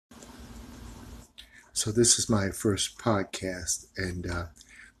So this is my first podcast, and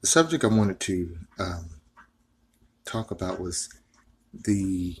the subject I wanted to talk about was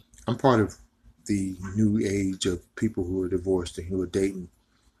the. I'm part of the new age of people who are divorced and who are dating,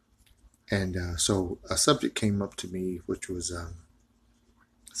 and so a subject came up to me, which was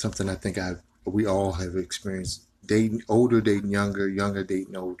something I think we all have experienced: dating older, dating younger, younger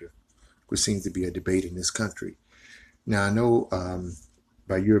dating older, which seems to be a debate in this country. Now I know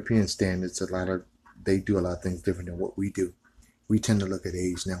by European standards, they do a lot of things different than what we do. We tend to look at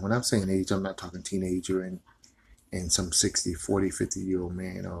age. Now, when I'm saying age, I'm not talking teenager and some 60, 40, 50-year-old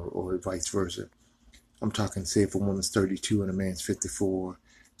man or vice versa. I'm talking, say, if a woman's 32 and a man's 54,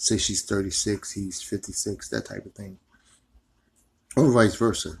 say she's 36, he's 56, that type of thing. Or vice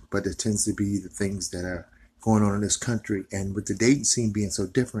versa. But it tends to be the things that are going on in this country. And with the dating scene being so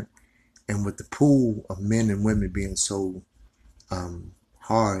different, and with the pool of men and women being so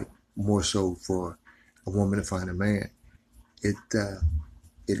hard, more so for a woman to find a man, it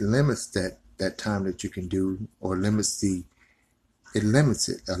it limits that time that you can do, or limits it a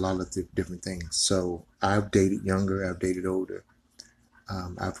lot of the different things. So I've dated younger, I've dated older.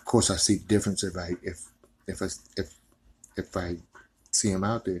 Of course, I see the difference if I if if I see them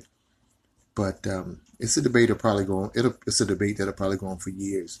out there. But it's a debate that'll probably go on. It's a debate that'll probably go on for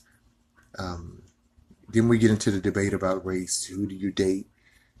years. Um, then we get into the debate about race. Who do you date?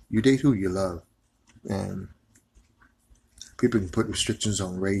 You date who you love. And people can put restrictions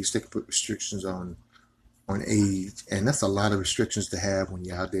on race. They can put restrictions on age, and that's a lot of restrictions to have when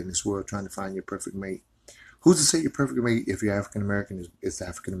you're out there in this world trying to find your perfect mate. Who's to say your perfect mate if you're African American is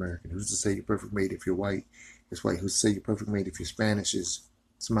African American? Who's to say your perfect mate if you're white is white? Who's to say your perfect mate if you're Spanish is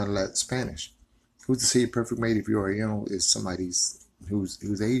somebody like Spanish? Who's to say your perfect mate if you're Oriental is somebody's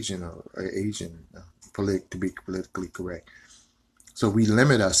who's Asian or Asian, to be politically correct. So we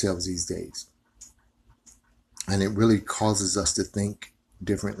limit ourselves these days, and it really causes us to think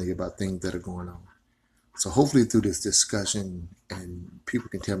differently about things that are going on. So hopefully through this discussion, and people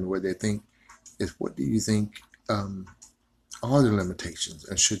can tell me what they think, is what do you think are the limitations,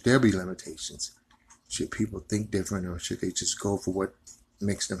 and should there be limitations? Should people think different, or should they just go for what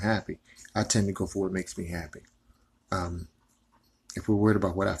makes them happy? I tend to go for what makes me happy. Um, if we're worried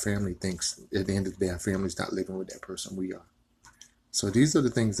about what our family thinks, at the end of the day, our family's not living with that person, we are. So these are the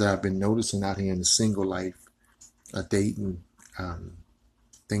things that I've been noticing out here in the single life, dating,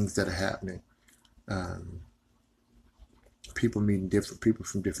 things that are happening. Um, People meeting different people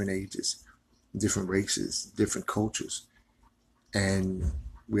from different ages, different races, different cultures, and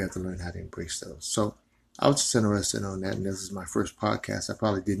we have to learn how to embrace those. So I was just interested on that, and this is my first podcast. I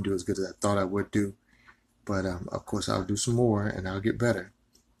probably didn't do as good as I thought I would do, but of course I'll do some more, and I'll get better,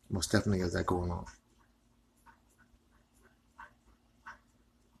 most definitely as I go along.